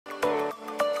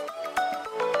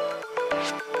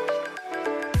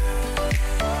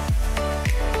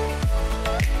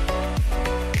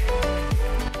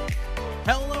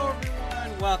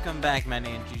welcome back, my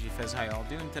name is Fizz. How y'all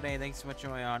doing today? Thanks so much for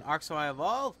joining on ARK. So I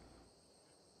evolve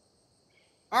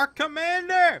ARK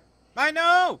Commander. I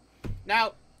know.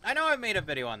 Now I know I made a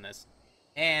video on this,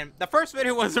 and the first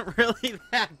video wasn't really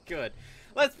that good.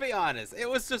 Let's be honest. It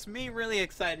was just me really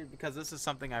excited because this is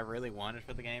something I really wanted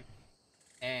for the game,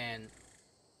 and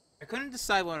I couldn't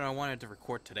decide what I wanted to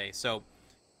record today. So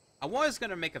I was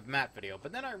gonna make a map video,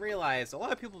 but then I realized a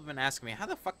lot of people have been asking me, how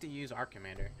the fuck do you use ARK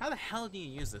Commander? How the hell do you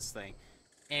use this thing?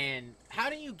 And how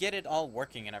do you get it all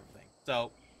working and everything?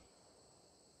 So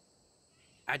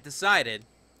I decided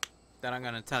that I'm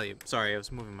gonna tell you. Sorry, I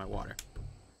was moving my water.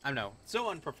 I know, so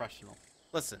unprofessional.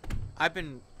 Listen, I've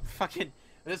been fucking,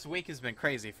 this week has been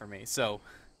crazy for me, so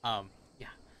yeah,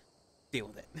 deal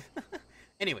with it.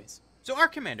 Anyways, so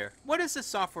ARK Commander, what is this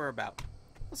software about?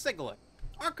 Let's take a look.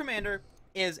 ARK Commander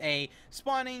is a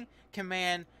spawning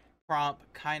command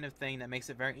prompt kind of thing that makes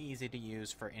it very easy to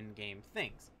use for in-game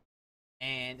things.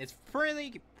 And it's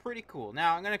pretty cool.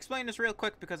 Now, I'm going to explain this real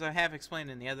quick because I have explained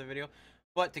in the other video.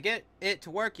 But to get it to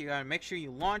work, you got to make sure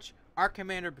you launch ARK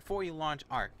Commander before you launch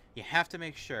ARK. You have to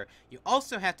make sure. You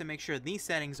also have to make sure these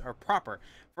settings are proper.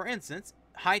 For instance,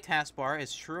 high taskbar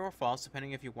is true or false,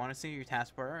 depending if you want to see your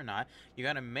taskbar or not. You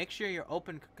got to make sure your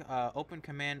open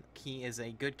command key is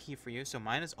a good key for you. So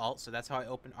mine is Alt, so that's how I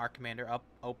open ARK Commander up,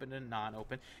 open and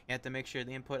non-open. You have to make sure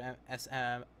the input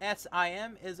SIM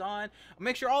is on.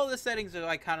 Make sure all of the settings are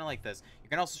like kind of like this. You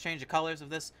can also change the colors of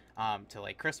this to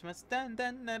like Christmas. No.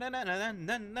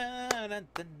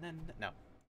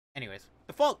 Anyways,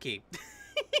 default key.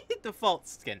 Default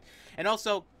skin. And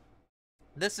also,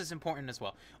 this is important as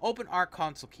well. Open ARK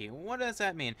console key. What does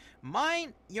that mean?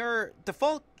 Mine, your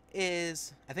default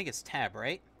is, I think it's tab,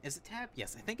 right? Is it tab?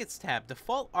 Yes, I think it's tab.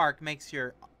 Default ARK makes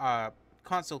your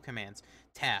console commands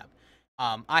tab.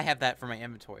 I have that for my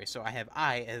inventory, so I have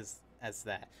I as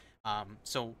that.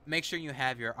 So make sure you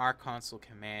have your ARK console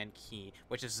command key,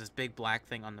 which is this big black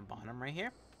thing on the bottom right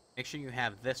here. Make sure you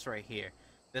have this right here,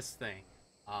 this thing.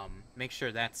 Make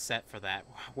sure that's set for that.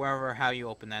 Wherever how you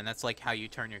open that, and that's like how you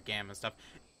turn your gamma and stuff.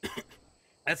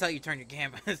 That's how you turn your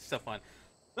gamma and stuff on.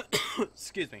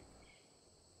 Excuse me.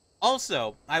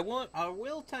 Also, I will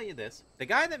tell you this: the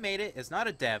guy that made it is not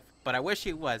a dev, but I wish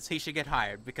he was. He should get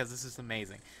hired because this is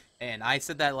amazing. And I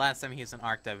said that last time he's an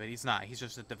ARK dev, but he's not. He's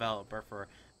just a developer for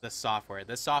the software.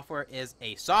 This software is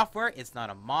a software. It's not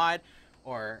a mod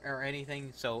or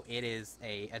anything. So it is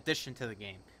a addition to the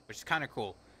game, which is kind of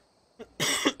cool.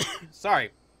 Sorry,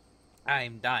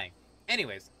 I'm dying.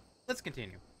 Anyways, let's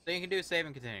continue. So you can do save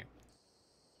and continue.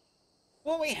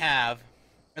 What we have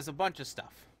is a bunch of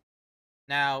stuff.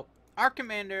 Now, ARK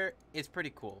Commander is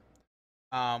pretty cool.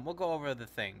 We'll go over the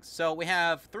things. So we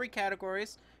have 3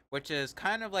 categories, which is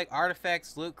kind of like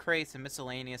artifacts, loot crates, and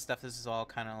miscellaneous stuff. This is all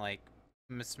kind of like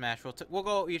mismatch. We'll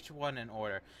go each one in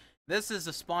order. This is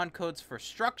the spawn codes for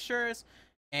structures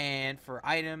and for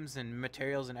items and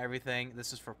materials and everything.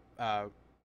 This is for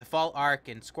default ARK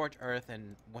and Scorch Earth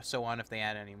and so on if they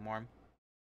add any more.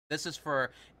 This is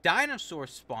for dinosaur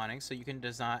spawning, so you can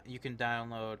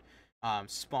download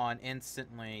spawn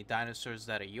instantly dinosaurs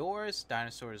that are yours,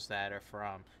 dinosaurs that are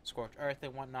from Scorch Earth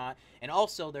and whatnot. And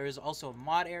also there is also a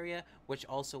mod area which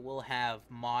also will have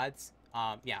mods.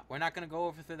 Yeah, we're not going to go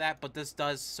over through that, but this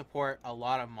does support a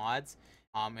lot of mods.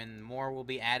 And more will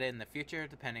be added in the future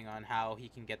depending on how he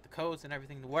can get the codes and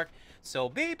everything to work. So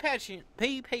be patient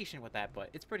with that, but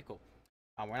it's pretty cool.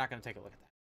 We're not going to take a look at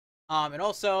that. And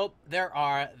also, there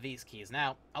are these keys.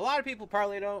 Now, a lot of people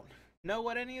probably don't know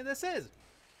what any of this is.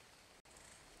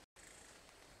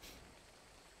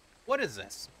 What is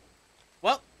this?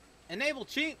 Well, enable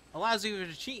cheat allows you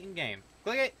to cheat in game.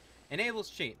 Click it, enables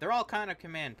cheat. They're all kind of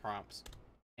command prompts.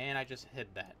 And I just hid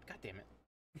that. God damn it.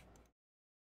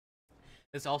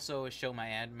 This also is show my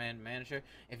admin manager.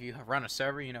 If you run a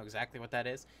server, you know exactly what that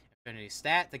is. Infinity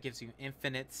stat, that gives you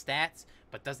infinite stats,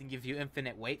 but doesn't give you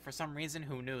infinite weight for some reason.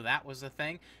 Who knew that was a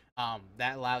thing?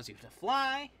 That allows you to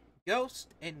fly, ghost,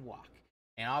 and walk.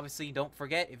 And obviously, don't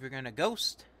forget, if you're going to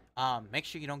ghost, make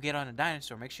sure you don't get on a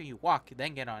dinosaur. Make sure you walk,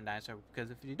 then get on a dinosaur,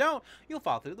 because if you don't, you'll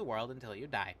fall through the world until you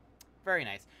die. Very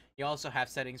nice. You also have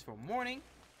settings for morning,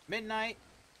 midnight,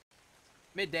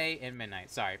 midday, and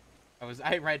midnight. Sorry.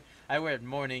 I read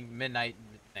morning, midnight,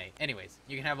 midnight. Anyways,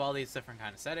 you can have all these different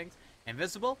kind of settings.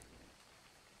 Invisible,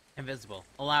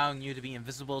 allowing you to be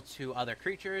invisible to other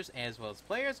creatures as well as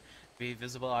players. Be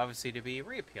visible, obviously, to be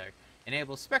reappear.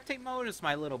 Enable spectate mode is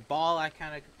my little ball. I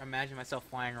kind of imagine myself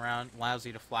flying around. Allows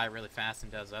you to fly really fast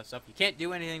and does that stuff. You can't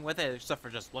do anything with it except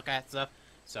for just look at stuff.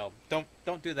 So don't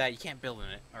do that. You can't build in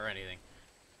it or anything.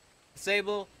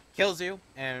 Disable kills you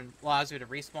and allows you to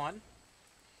respawn.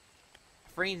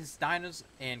 Freeze dinos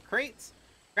and crates.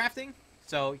 crafting.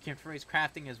 So you can freeze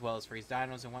crafting as well as freeze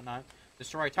dinos and whatnot.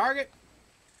 Destroy target.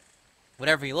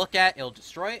 Whatever you look at, it'll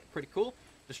destroy it. Pretty cool.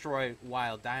 Destroy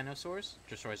wild dinosaurs.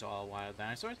 Destroys all wild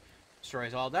dinosaurs.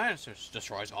 Destroys all dinosaurs.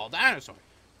 Destroys all dinosaurs.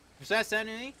 Possess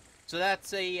enemy. So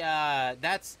that's a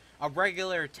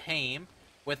regular tame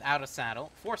without a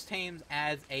saddle. Force tames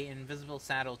adds a invisible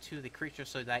saddle to the creature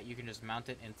so that you can just mount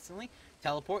it instantly.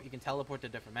 Teleport. You can teleport to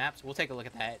different maps. We'll take a look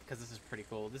at that because this is pretty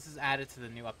cool. This is added to the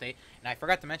new update, and I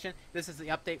forgot to mention this is the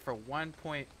update for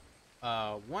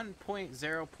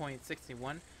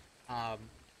 1.0.61.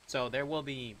 So there will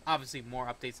be obviously more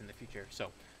updates in the future.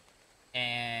 So,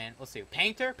 and let's see,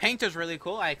 Painter. Painter's really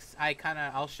cool.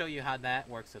 I'll show you how that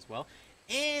works as well.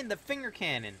 And the finger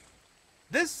cannon.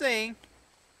 This thing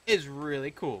is really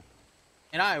cool,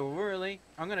 and I'm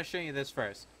gonna show you this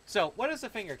first. So, what does the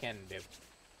finger cannon do?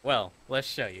 Well, let's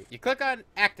show you. You click on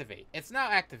activate. It's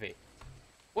now activate.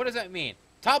 What does that mean?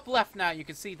 Top left now, you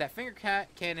can see that finger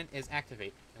cannon is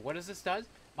activate. And what does this do?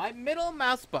 My middle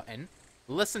mouse button,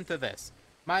 listen to this.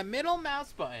 My middle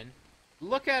mouse button,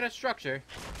 look at a structure.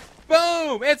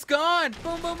 Boom! It's gone!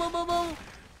 Boom, boom, boom, boom, boom!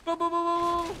 Boom, boom, boom,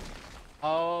 boom, boom!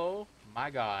 Oh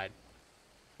my god.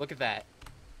 Look at that.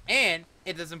 And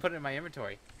it doesn't put it in my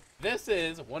inventory. This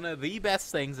is one of the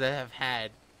best things that have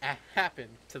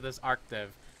happened to this ARK dev.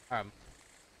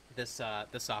 This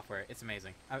software. It's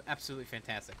amazing. Absolutely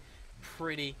fantastic.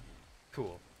 Pretty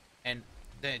cool. And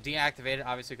then deactivate it.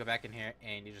 Obviously, go back in here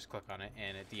and you just click on it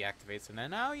and it deactivates. And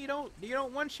then now you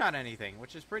don't one-shot anything,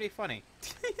 which is pretty funny,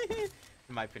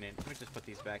 in my opinion. Let me just put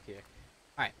these back here.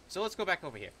 All right. So let's go back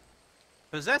over here.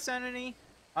 Possess entity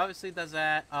obviously does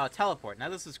that. Teleport. Now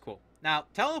this is cool. Now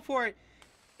teleport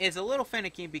is a little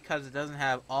finicky because it doesn't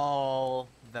have all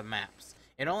the maps.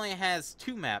 It only has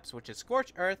 2 maps, which is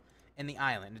Scorched Earth and the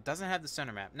island. It doesn't have the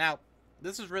center map. Now,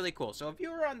 this is really cool. So if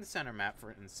you were on the center map,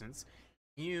 for instance,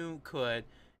 you could,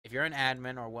 if you're an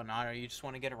admin or whatnot, or you just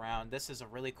want to get around, this is a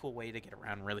really cool way to get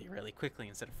around really, really quickly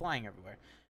instead of flying everywhere.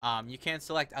 You can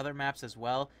select other maps as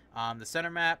well. The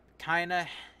center map,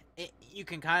 you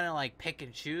can kind of like pick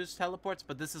and choose teleports,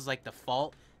 but this is like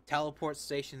default teleport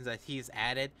stations that he's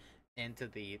added into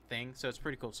the thing, so it's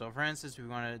pretty cool. So for instance, we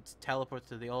want to teleport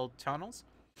to the old tunnels,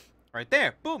 right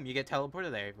there, boom, you get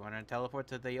teleported there. If you want to teleport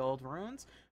to the old ruins,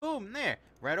 boom, there,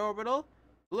 red orbital,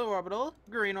 blue orbital,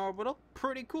 green orbital,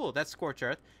 pretty cool. That's Scorched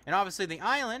Earth. And obviously the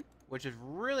island, which is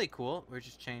really cool, we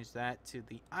just changed that to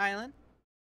the island.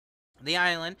 The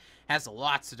island has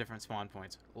lots of different spawn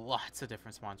points.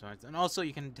 And also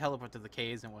you can teleport to the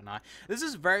caves and whatnot. This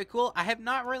is very cool. I have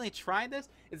not really tried this.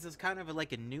 This is kind of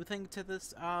like a new thing to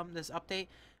this this update.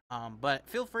 But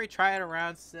feel free to try it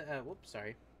around. Whoops,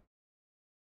 sorry.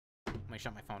 Let me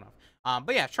shut my phone off.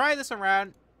 But yeah, try this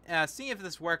around. See if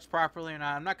this works properly or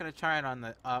not. I'm not gonna try it on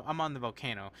the. I'm on the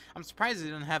volcano. I'm surprised he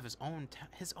didn't have his own.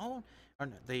 Or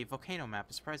no, the volcano map.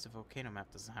 I'm surprised the volcano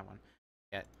map doesn't have one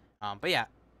yet. But yeah.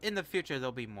 In the future,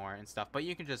 there'll be more and stuff, but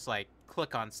you can just, like,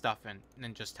 click on stuff and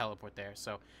then just teleport there,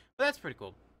 so, but that's pretty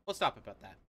cool. We'll stop about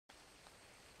that.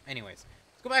 Anyways,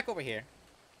 let's go back over here.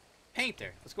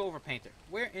 Painter. Let's go over Painter.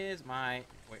 Where is my,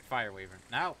 Fire Waver?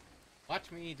 Now,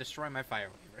 watch me destroy my Fire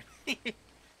Waver.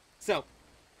 So,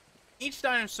 each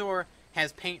dinosaur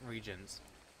has paint regions.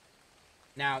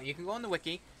 Now, you can go on the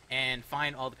wiki and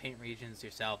find all the paint regions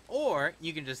yourself, or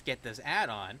you can just get this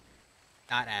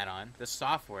the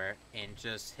software, and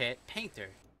just hit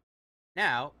Painter.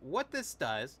 Now, what this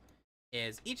does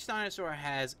is each dinosaur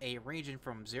has a region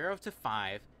from 0 to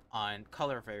 5 on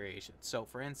color variation. So,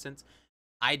 for instance,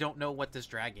 I don't know what this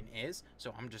dragon is,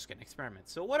 so I'm just going to experiment.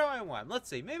 So, what do I want? Let's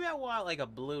see. Maybe I want, like, a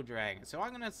blue dragon. So, I'm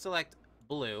going to select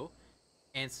blue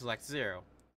and select 0.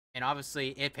 And obviously,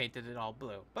 it painted it all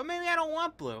blue. But maybe I don't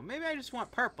want blue. Maybe I just want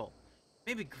purple.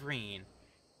 Maybe green.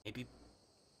 Maybe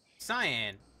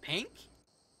cyan. Pink?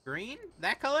 Green?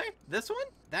 That color? This one?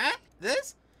 That?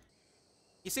 This?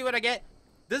 You see what I get?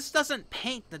 This doesn't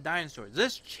paint the dinosaurs.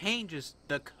 This changes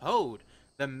the code.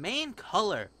 The main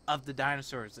color of the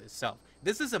dinosaurs itself.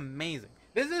 This is amazing.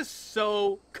 This is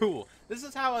so cool. This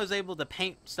is how I was able to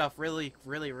paint stuff really,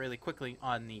 really, really quickly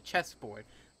on the chessboard.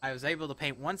 I was able to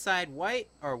paint one side white,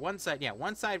 or one side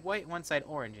white, one side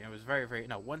orange. And it was very, very,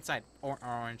 no, one side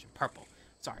orange and purple.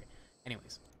 Sorry.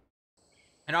 Anyways.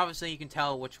 And obviously you can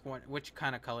tell which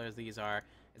kind of colors these are.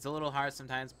 It's a little hard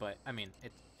sometimes, but I mean,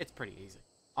 it's pretty easy.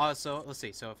 Also, let's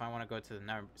see. So if I want to go to the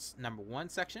number 1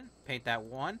 section, paint that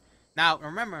 1. Now,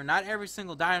 remember, not every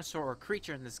single dinosaur or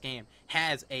creature in this game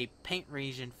has a paint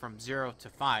region from 0 to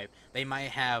 5. They might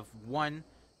have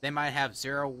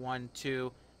 0, 1,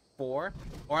 2, 4,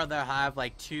 or they'll have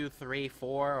like 2, 3,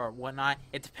 4, or whatnot.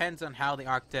 It depends on how the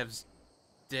ARK devs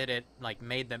did it, like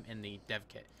made them in the dev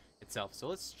kit itself. So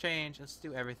let's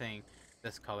do everything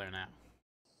this color now.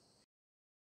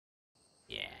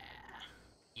 Yeah.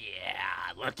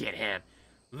 Yeah, look at him.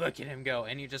 Look at him go.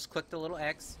 And you just click the little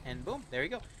X, and boom, there you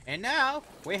go. And now,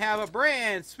 we have a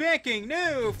brand spanking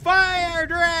new Fire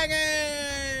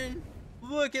Dragon!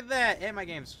 Look at that. And my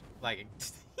game's lagging.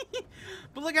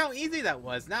 But look how easy that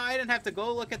was. Now I didn't have to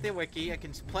go look at the wiki. I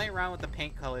can play around with the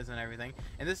paint colors and everything.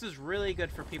 And this is really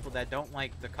good for people that don't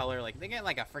like the color. Like, they get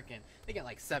like they get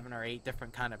like 7 or 8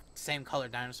 different kind of same color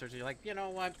dinosaurs. You're like, you know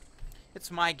what? It's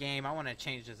my game. I want to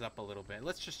change this up a little bit.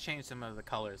 Let's just change some of the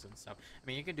colors and stuff. I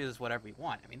mean, you can do this whatever you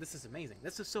want. I mean, this is amazing.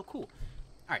 This is so cool.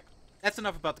 Alright, that's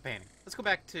enough about the painting. Let's go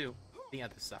back to the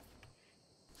other stuff.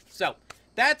 So,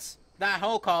 that's that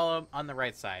whole column on the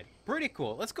right side. Pretty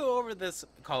cool. Let's go over this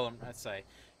column right side.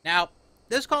 Now,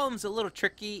 this column's a little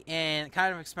tricky and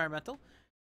kind of experimental.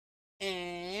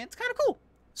 And it's kind of cool.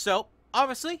 So,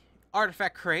 obviously,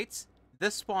 artifact crates.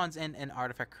 This spawns in an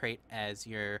artifact crate as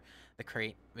the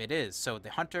crate it is. So the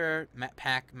hunter,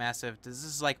 pack, massive, this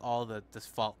is like all the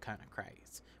default kind of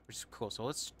crates, which is cool. So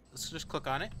let's just click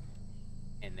on it,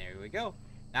 and there we go.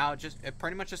 Now it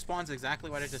pretty much just spawns exactly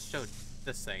what I just showed,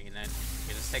 this thing, and then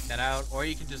you just take that out, or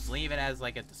you can just leave it as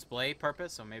like a display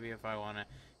purpose. So maybe if I wanna,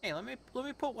 hey, let me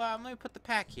put the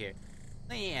pack here.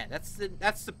 Yeah, that's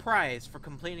the prize for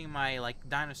completing my like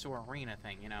dinosaur arena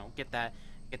thing. You know, get the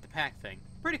pack thing.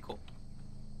 Pretty cool.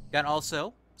 Got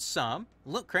also some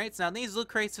loot crates. Now these loot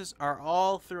crates are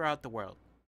all throughout the world,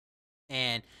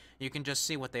 and you can just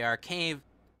see what they are. Cave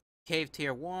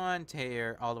tier 1,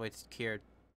 all the way to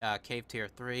cave tier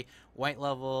 3, white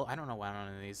level. I don't know what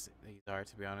none of these are,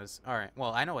 to be honest. All right,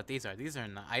 well, I know what these are. These are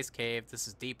in the ice cave. This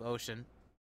is deep ocean.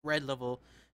 Red level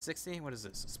 60. What is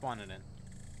this? Spawn it in.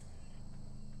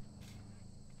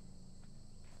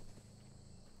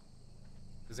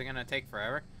 Is it gonna take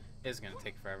forever? It's gonna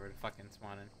take forever to fucking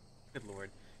spawn in. Good lord.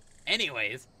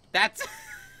 Anyways, that's...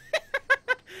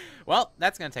 well,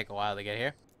 that's gonna take a while to get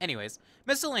here. Anyways,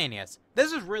 miscellaneous.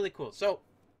 This is really cool. So,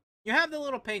 you have the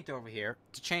little paint over here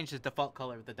to change the default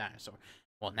color of the dinosaur.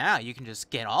 Well, now you can just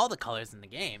get all the colors in the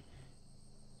game.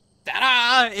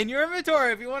 Ta-da! In your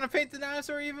inventory if you want to paint the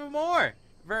dinosaur even more.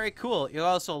 Very cool. You'll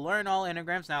also learn all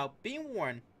anagrams. Now, be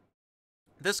warned,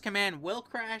 this command will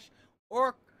crash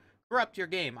or corrupt your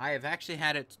game. I have actually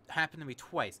had it happen to me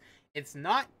twice. It's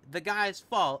not the guy's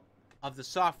fault of the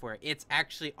software. It's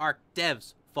actually ARK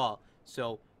dev's fault.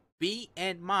 So be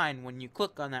in mind when you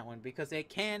click on that one, because it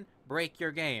can break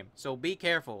your game. So be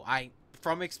careful.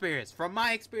 From my experience,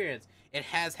 it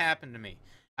has happened to me.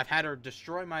 I've had to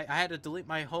I had to delete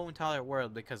my whole entire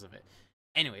world because of it.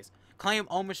 Anyways, claim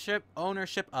ownership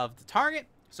of the target.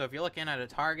 So if you're looking at a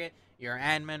target, you're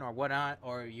an admin or whatnot,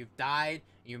 or you've died,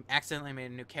 you accidentally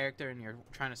made a new character and you're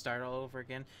trying to start all over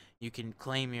again, you can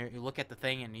claim you look at the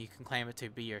thing and you can claim it to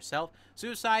be yourself.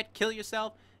 Suicide, kill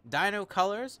yourself. Dino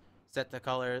colors, set the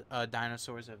color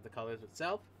dinosaurs of the colors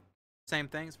itself. Same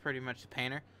things, pretty much the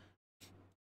painter.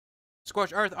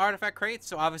 Scorched Earth artifact crates,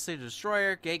 so obviously the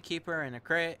destroyer, gatekeeper, and a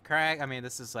crag. I mean,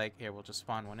 this is like, here, we'll just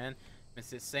spawn one in.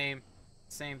 It's the same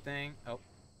thing. Oh,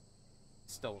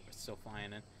 still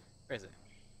flying in. Where is it?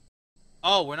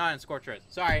 Oh, we're not in Scorched Earth.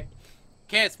 Sorry.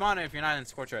 Can't spawn it if you're not in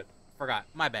Scorched Earth. Forgot.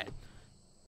 My bad.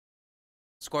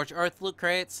 Scorched Earth loot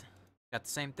crates. Got the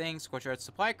same thing. Scorched Earth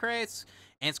supply crates.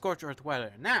 And Scorched Earth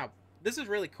weather. Now, this is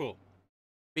really cool,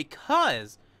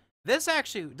 because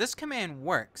this command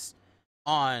works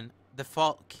on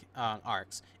default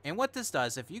ARKs. And what this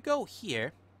does, if you go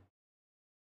here,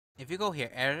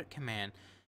 edit command,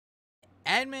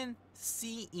 admin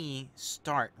CE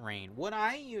start rain. What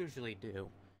I usually do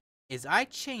is I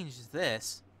change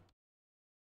this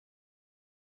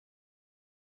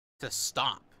to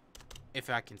stop,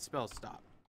 if I can spell stop.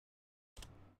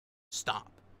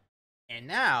 Stop. And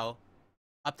now,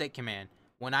 update command.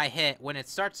 When it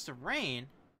starts to rain,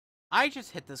 I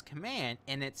just hit this command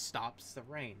and it stops the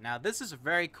rain. Now, this is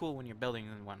very cool when you're building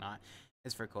and whatnot.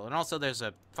 It's very cool. And also, there's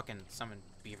a fucking summoned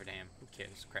beaver dam. Who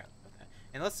cares? Crap about that.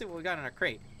 And let's see what we got in our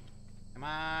crate. Come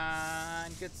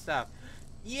on. Good stuff.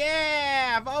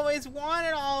 Yeah! I've always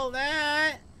wanted all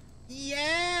that!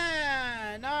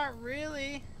 Yeah! Not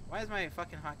really. Why is my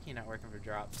fucking hotkey not working for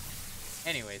drops?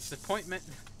 Anyways, disappointment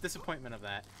of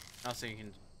that. Also, you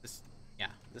can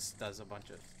this does a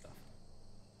bunch of stuff.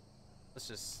 Let's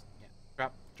just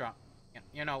drop. Yeah,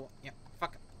 you know, yeah,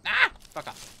 fuck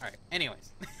off. All right. Anyways,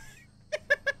 all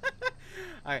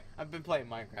right. I've been playing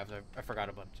Minecraft. I forgot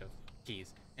a bunch of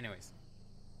keys. Anyways,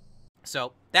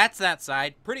 so that's that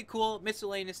side. Pretty cool,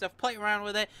 miscellaneous stuff. Play around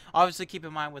with it. Obviously, keep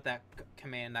in mind with that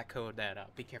command, that code,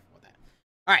 that be careful with that.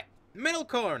 All right, middle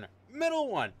corner. Middle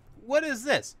one. What is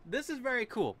this? This is very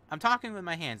cool. I'm talking with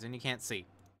my hands and you can't see.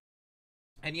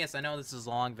 And yes, I know this is a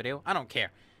long video. I don't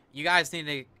care. You guys need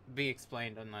to be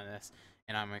explained on this,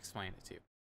 and I'm going to explain it to you.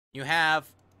 You have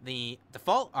the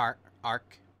default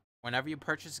ARK. Whenever you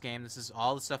purchase a game, this is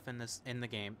all the stuff in the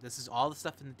game. This is all the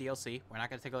stuff in the DLC. We're not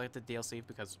going to take a look at the DLC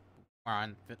because we're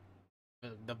on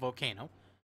the volcano.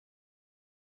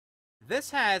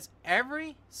 This has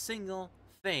every single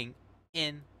thing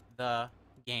in the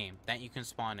game that you can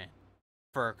spawn in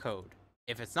for a code.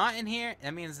 If it's not in here,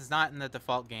 that means it's not in the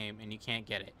default game and you can't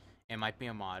get it. It might be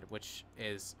a mod, which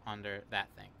is under that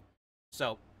thing.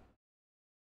 So,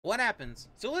 what happens?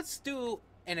 So let's do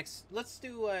an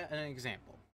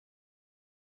example.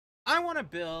 I want to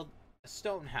build a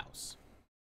stone house.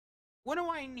 What do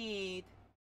I need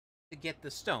to get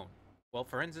the stone? Well,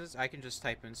 for instance, I can just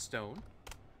type in stone,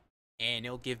 and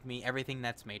it'll give me everything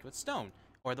that's made with stone,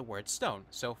 or the word stone.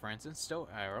 So, for instance, stone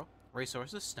arrow,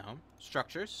 resources, stone,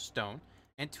 structures, stone,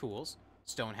 and tools,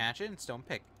 stone hatchet, and stone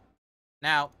pick.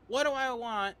 Now, what do I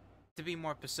want to be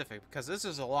more specific? Because this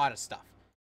is a lot of stuff.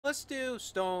 Let's do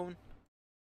stone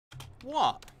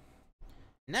wall.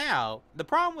 Now, the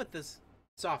problem with this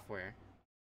software,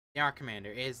 the ARK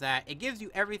Commander, is that it gives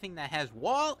you everything that has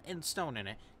wall and stone in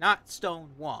it, not stone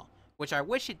wall, which I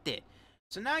wish it did.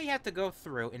 So now you have to go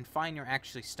through and find your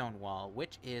actually stone wall,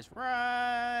 which is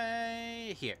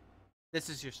right here. This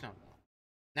is your stone wall.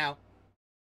 Now,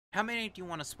 how many do you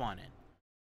want to spawn in?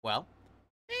 Well,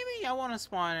 maybe I want to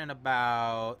spawn in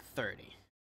about 30.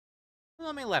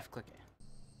 Let me left click it.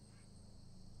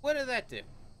 What did that do?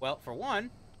 Well, for one,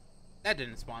 that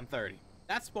didn't spawn 30.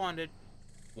 That spawned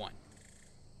 1.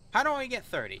 How do I get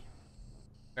 30?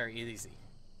 Very easy.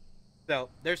 So,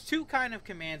 there's two kind of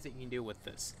commands that you can do with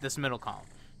this middle column.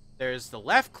 There's the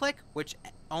left click, which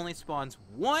only spawns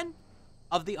one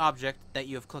of the object that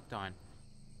you have clicked on.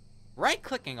 Right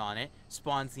clicking on it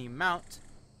spawns the amount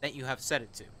that you have set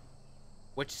it to,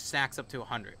 which stacks up to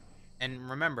 100. And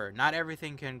remember, not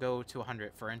everything can go to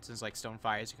 100. For instance, like stone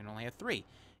fires, you can only have 3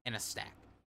 in a stack.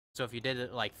 So if you did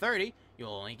it like 30,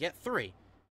 you'll only get 3.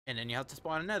 And then you have to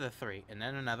spawn another 3, and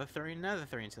then another 3, another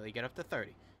 3, until you get up to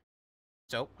 30.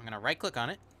 So, I'm going to right click on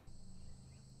it.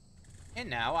 And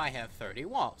now I have 30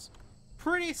 walls.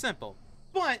 Pretty simple.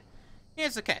 But,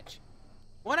 here's the catch.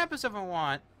 What happens if I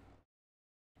want...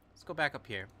 Let's go back up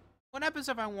here. What happens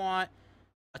if I want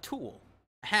a tool?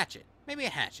 A hatchet. Maybe a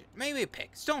hatchet. Maybe a pick.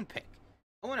 Stone pick.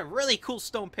 I want a really cool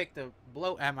stone pick to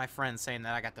blow at my friends saying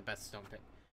that I got the best stone pick.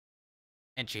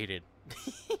 And cheated.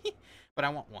 But I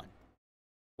want one.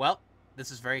 Well,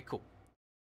 this is very cool.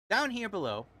 Down here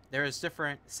below, there is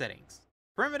different settings.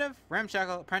 Primitive,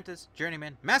 Ramshackle, Apprentice,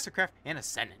 Journeyman, Mastercraft, and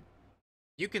Ascendant.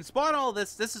 You can spawn all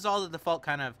this. This is all the default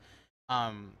kind of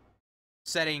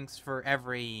settings for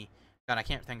every... God, I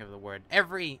can't think of the word.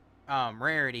 Every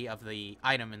rarity of the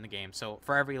item in the game. So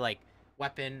for every like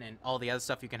weapon and all the other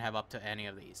stuff, you can have up to any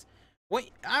of these.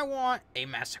 Wait, I want a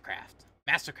Mastercraft.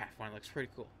 Mastercraft one looks pretty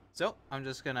cool. So I'm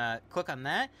just gonna click on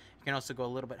that. You can also go a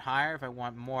little bit higher if I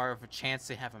want more of a chance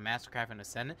to have a Mastercraft and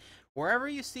Ascendant. Wherever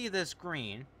you see this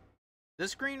green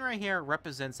right here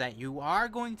represents that you are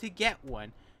going to get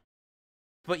one,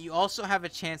 but you also have a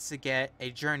chance to get a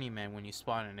Journeyman when you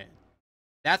spawn it in.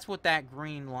 That's what that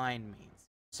green line means.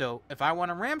 So if I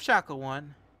want a Ramshackle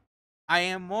one, I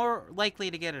am more likely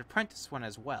to get an Apprentice one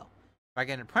as well. If I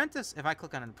get an Apprentice, if I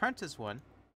click on an Apprentice one,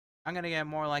 I'm going to get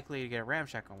more likely to get a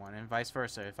Ramshackle one, and vice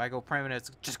versa. If I go Primitive,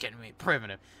 it's just getting me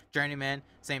Primitive. Journeyman,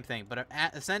 same thing. But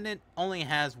Ascendant only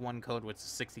has one code, which is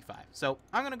 65. So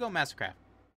I'm going to go Mastercraft.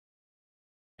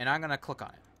 And I'm going to click on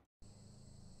it.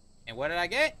 And what did I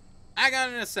get? I got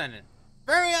an Ascendant.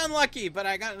 Very unlucky, but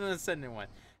I got an Ascendant one.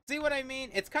 See what I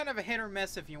mean? It's kind of a hit or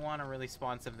miss if you want to really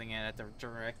spawn something in at the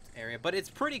direct area, but it's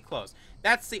pretty close.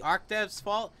 That's the ARK dev's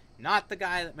fault, not the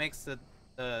guy that makes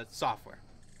the software.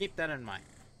 Keep that in mind.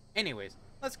 Anyways,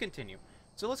 let's continue.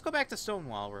 So let's go back to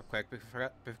Stonewall real quick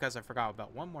because I forgot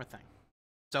about one more thing.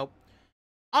 So,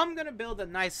 I'm going to build a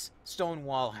nice stone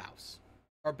wall house.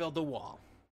 Or build a wall.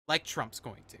 Like Trump's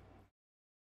going to.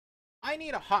 I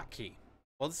need a hotkey.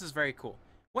 Well, this is very cool.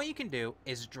 What you can do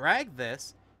is drag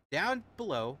this down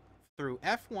below through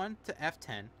F1 to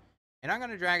F10. And I'm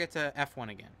going to drag it to F1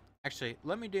 again. Actually,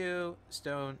 let me do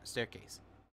stone staircase.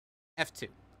 F2.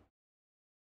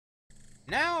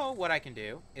 Now, what I can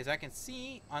do is I can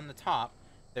see on the top,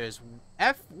 there's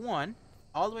F1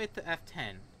 all the way to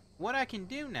F10. What I can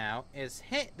do now is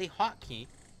hit the hotkey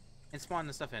and spawn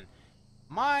the stuff in.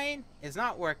 Mine is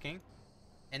not working,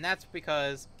 and that's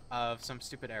because of some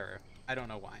stupid error. I don't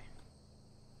know why.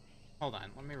 Hold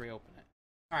on, let me reopen it.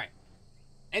 Alright.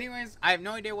 Anyways, I have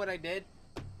no idea what I did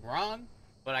wrong,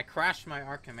 but I crashed my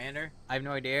ARK commander. I have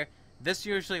no idea. This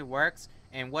usually works,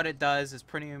 and what it does is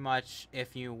pretty much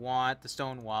if you want the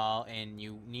stone wall and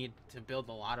you need to build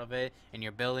a lot of it, and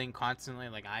you're building constantly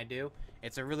like I do,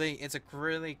 it's a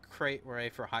really great way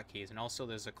for hotkeys. And also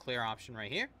there's a clear option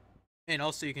right here, and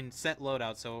also you can set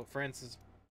loadout. So for instance,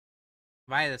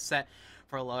 if I had a set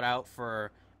for a loadout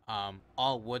for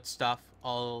all wood stuff,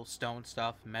 all stone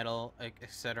stuff, metal,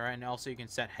 etc. And also you can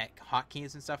set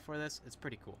hotkeys and stuff for this. It's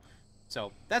pretty cool.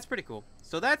 So that's pretty cool.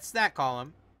 So that's that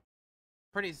column.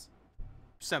 Pretty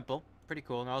simple, pretty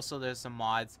cool. And also there's some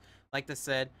mods. Like I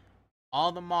said,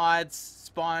 all the mods,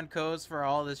 spawn codes for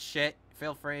all this shit.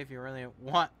 Feel free if you really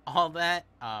want all that.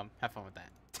 Have fun with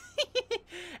that.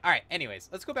 Alright, anyways,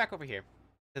 let's go back over here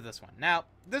to this one. Now,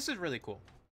 this is really cool.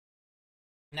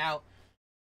 Now,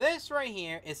 this right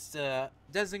here is the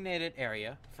designated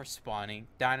area for spawning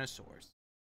dinosaurs,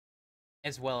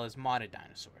 as well as modded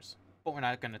dinosaurs. But we're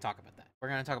not going to talk about that. We're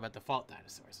going to talk about default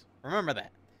dinosaurs. Remember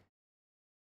that.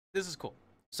 This is cool.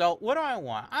 So, what do I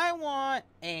want? I want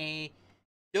a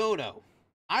dodo.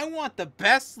 I want the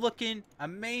best looking,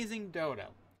 amazing dodo.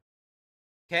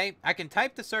 Okay? I can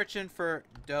type the search in for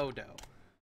dodo,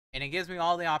 and it gives me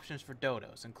all the options for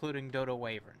dodos, including dodo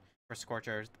wyvern for scorched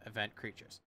earth event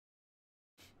creatures.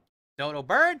 Dodo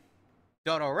bird,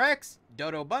 dodo rex,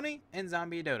 dodo bunny, and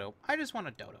zombie dodo. I just want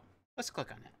a dodo. Let's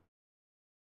click on that.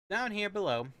 Down here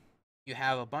below, you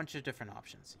have a bunch of different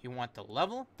options. You want the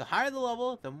level. The higher the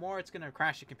level, the more it's going to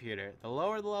crash your computer. The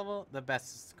lower the level, the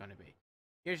best it's going to be.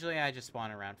 Usually I just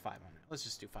spawn around 500. Let's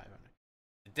just do 500.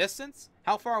 The distance,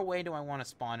 how far away do I want to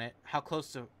spawn it? How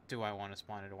close do I want to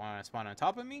spawn it? Do I want to spawn on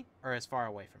top of me or as far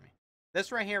away from me?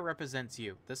 This right here represents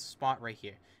you. This spot right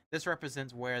here. This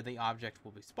represents where the object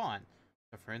will be spawned.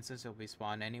 So for instance, it'll be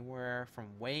spawned anywhere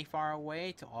from way far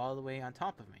away to all the way on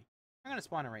top of me. I'm going to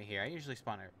spawn it right here. I usually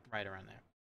spawn it right around there.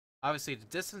 Obviously, the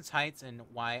distance, heights, and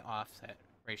Y offset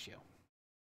ratio.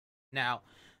 Now,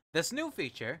 this new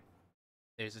feature,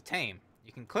 there's a tame.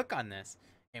 You can click on this,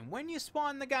 and when you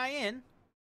spawn the guy in,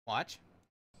 watch,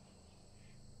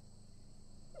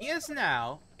 he is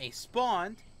now a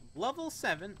spawned level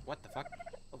 7. What the fuck?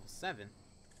 Level 7?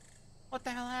 What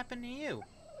the hell happened to you?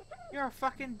 You're a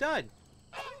fucking dud.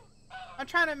 I'm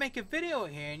trying to make a video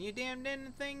here, and you damn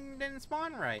thing didn't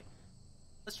spawn right.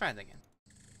 Let's try that again.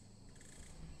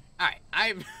 Alright,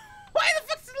 why the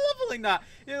fuck's the leveling not?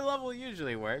 The level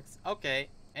usually works. Okay,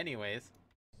 anyways.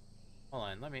 Hold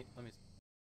on, let me...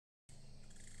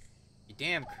 You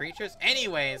damn creatures.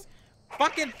 Anyways,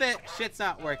 fucking shit's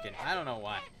not working. I don't know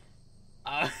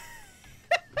why.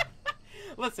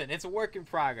 Listen, it's a work in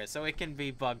progress, so it can be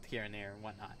bugged here and there and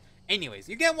whatnot. Anyways,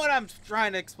 you get what I'm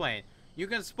trying to explain. You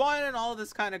can spawn in all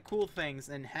this kind of cool things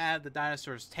and have the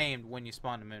dinosaurs tamed when you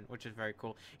spawn them in, which is very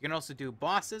cool. You can also do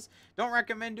bosses. Don't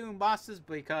recommend doing bosses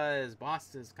because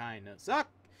bosses kind of suck.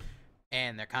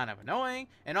 And they're kind of annoying.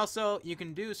 And also, you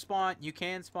can spawn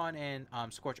in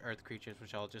scorched earth creatures,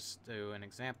 which I'll just do an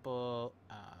example.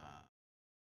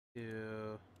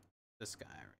 Do this guy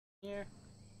right here.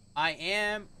 I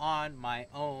am on my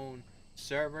own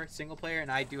server, single player, and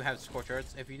I do have scorched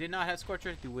earths. If you did not have scorched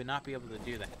earth, you would not be able to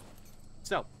do that.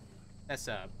 So, that's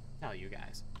tell you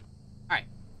guys. Alright.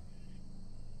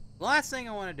 The last thing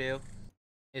I want to do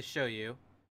is show you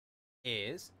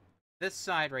is this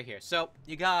side right here. So,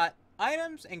 you got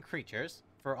items and creatures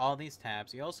for all these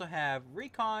tabs. You also have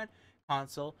recon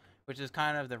console, which is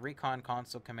kind of the recon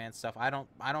console command stuff. I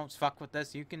don't fuck with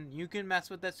this. You can mess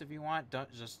with this if you want.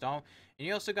 Just don't. And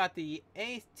you also got the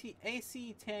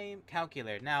AC Tame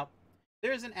calculator. Now,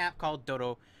 there's an app called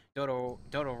Dodo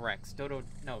Dex. That's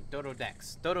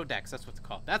what it's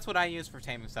called. That's what I use for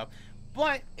taming stuff.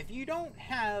 But if you don't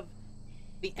have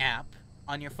the app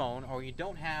on your phone, or you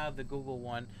don't have the Google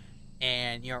one,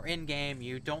 and you're in game,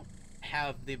 you don't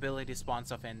have the ability to spawn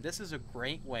stuff in, this is a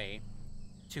great way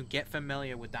to get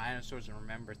familiar with dinosaurs and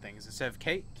remember things. Instead of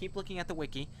keep looking at the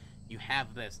wiki, you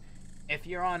have this. If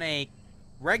you're on a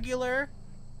regular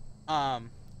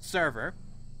server,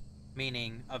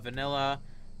 meaning a vanilla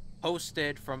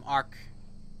hosted from ARK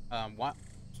wildcard,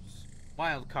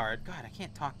 God, I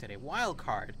can't talk today,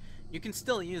 wildcard, you can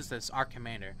still use this ARK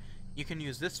commander. You can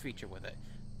use this feature with it.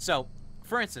 So,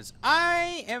 for instance,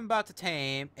 I am about to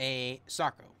tame a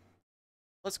Sarco.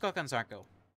 Let's click on Sarco.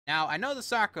 Now, I know the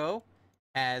Sarco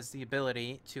has the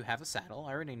ability to have a saddle.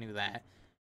 I already knew that.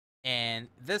 And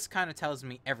this kind of tells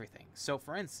me everything. So,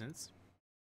 for instance,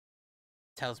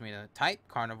 it tells me the type,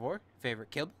 carnivore, favorite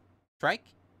kill, strike,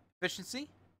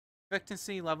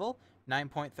 efficiency level,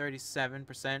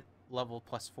 9.37%, level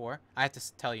 +4. I have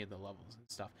to tell you the levels and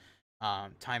stuff.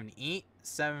 Time to eat,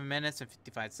 7 minutes and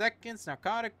 55 seconds.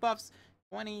 Narcotic buffs,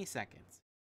 20 seconds.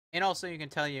 And also you can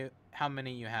tell you how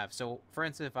many you have. So for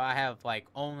instance, if I have like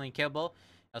only kibble,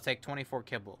 it'll take 24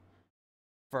 kibble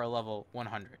for a level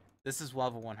 100. This is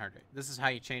level 100. This is how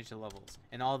you change the levels.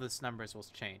 And all this numbers will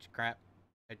change. Crap.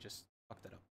 I just fucked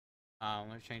it up.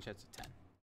 Let me change that to 10.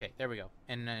 Okay, there we go.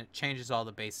 And it changes all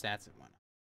the base stats and whatnot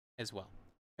as well.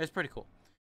 It's pretty cool.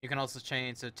 You can also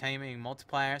change the taming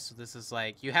multiplier. So this is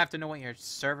like, you have to know what your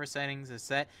server settings is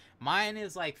set. Mine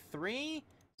is like 3.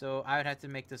 So I would have to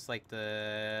make this like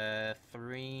the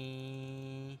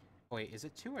 3. Wait, is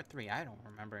it 2 or 3? I don't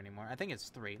remember anymore. I think it's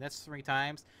 3. That's 3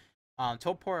 times.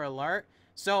 Topor alert.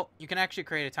 So you can actually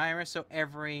create a timer. So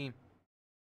every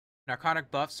narcotic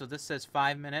buff. So this says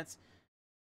 5 minutes.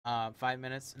 5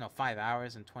 minutes. No, 5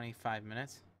 hours and 25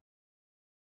 minutes.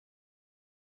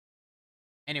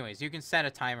 Anyways, you can set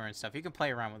a timer and stuff. You can play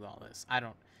around with all this. I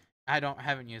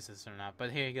haven't used this or not,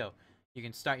 but here you go. You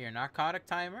can start your narcotic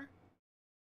timer.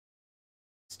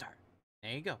 Start.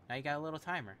 There you go. Now you got a little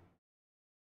timer.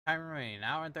 Timer remaining an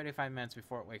hour and 35 minutes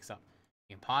before it wakes up.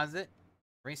 You can pause it,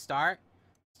 restart,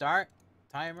 start,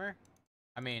 timer.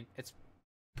 I mean, it's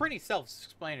pretty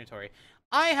self-explanatory.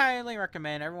 I highly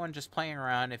recommend everyone just playing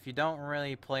around. If you don't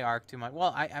really play ARK too much,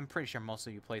 well, I'm pretty sure most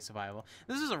of you play survival.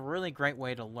 This is a really great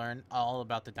way to learn all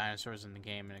about the dinosaurs in the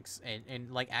game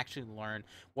and like actually learn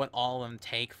what all of them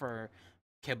take for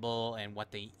kibble and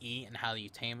what they eat and how you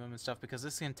tame them and stuff, because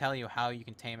this can tell you how you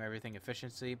can tame everything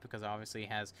efficiently, because obviously it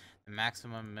has the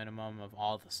maximum minimum of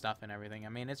all the stuff and everything. I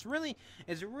mean, it's really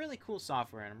cool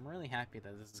software, and I'm really happy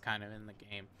that this is kind of in the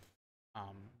game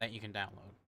that you can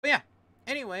download. But yeah,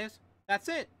 anyways, that's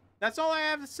it. That's all I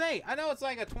have to say. I know it's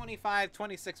like a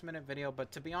 26 minute video,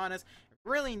 but to be honest, I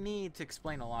really need to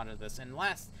explain a lot of this. And the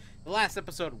last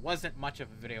episode wasn't much of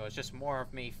a video. It's just more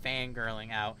of me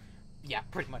fangirling out. Yeah,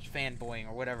 pretty much fanboying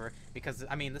or whatever, because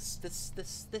I mean this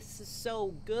is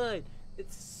so good.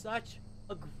 It's such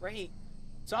a great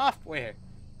software,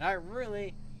 and I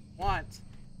really want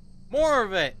more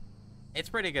of it. It's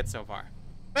pretty good so far.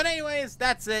 But anyways,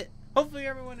 that's it. Hopefully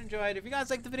everyone enjoyed. If you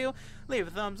guys liked the video, leave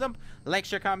a thumbs up, like,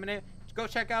 share, comment. Go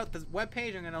check out the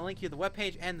webpage. I'm gonna link you the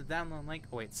webpage and the download link.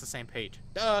 Oh wait, it's the same page.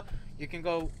 Duh. You can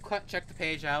go check the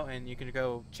page out, and you can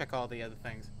go check all the other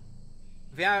things.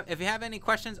 If you have any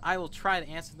questions, I will try to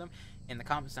answer them in the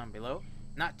comments down below.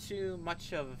 Not too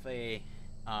much of a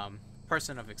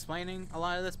person of explaining a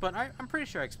lot of this, but I'm pretty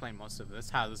sure I explained most of this,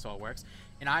 how this all works.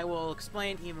 And I will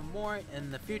explain even more in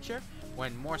the future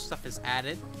when more stuff is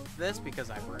added to this, because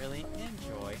I really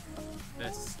enjoy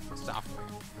this software.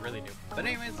 I really do. But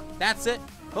anyways, that's it.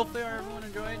 Hopefully everyone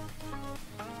enjoyed.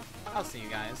 I'll see you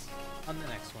guys on the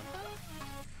next one.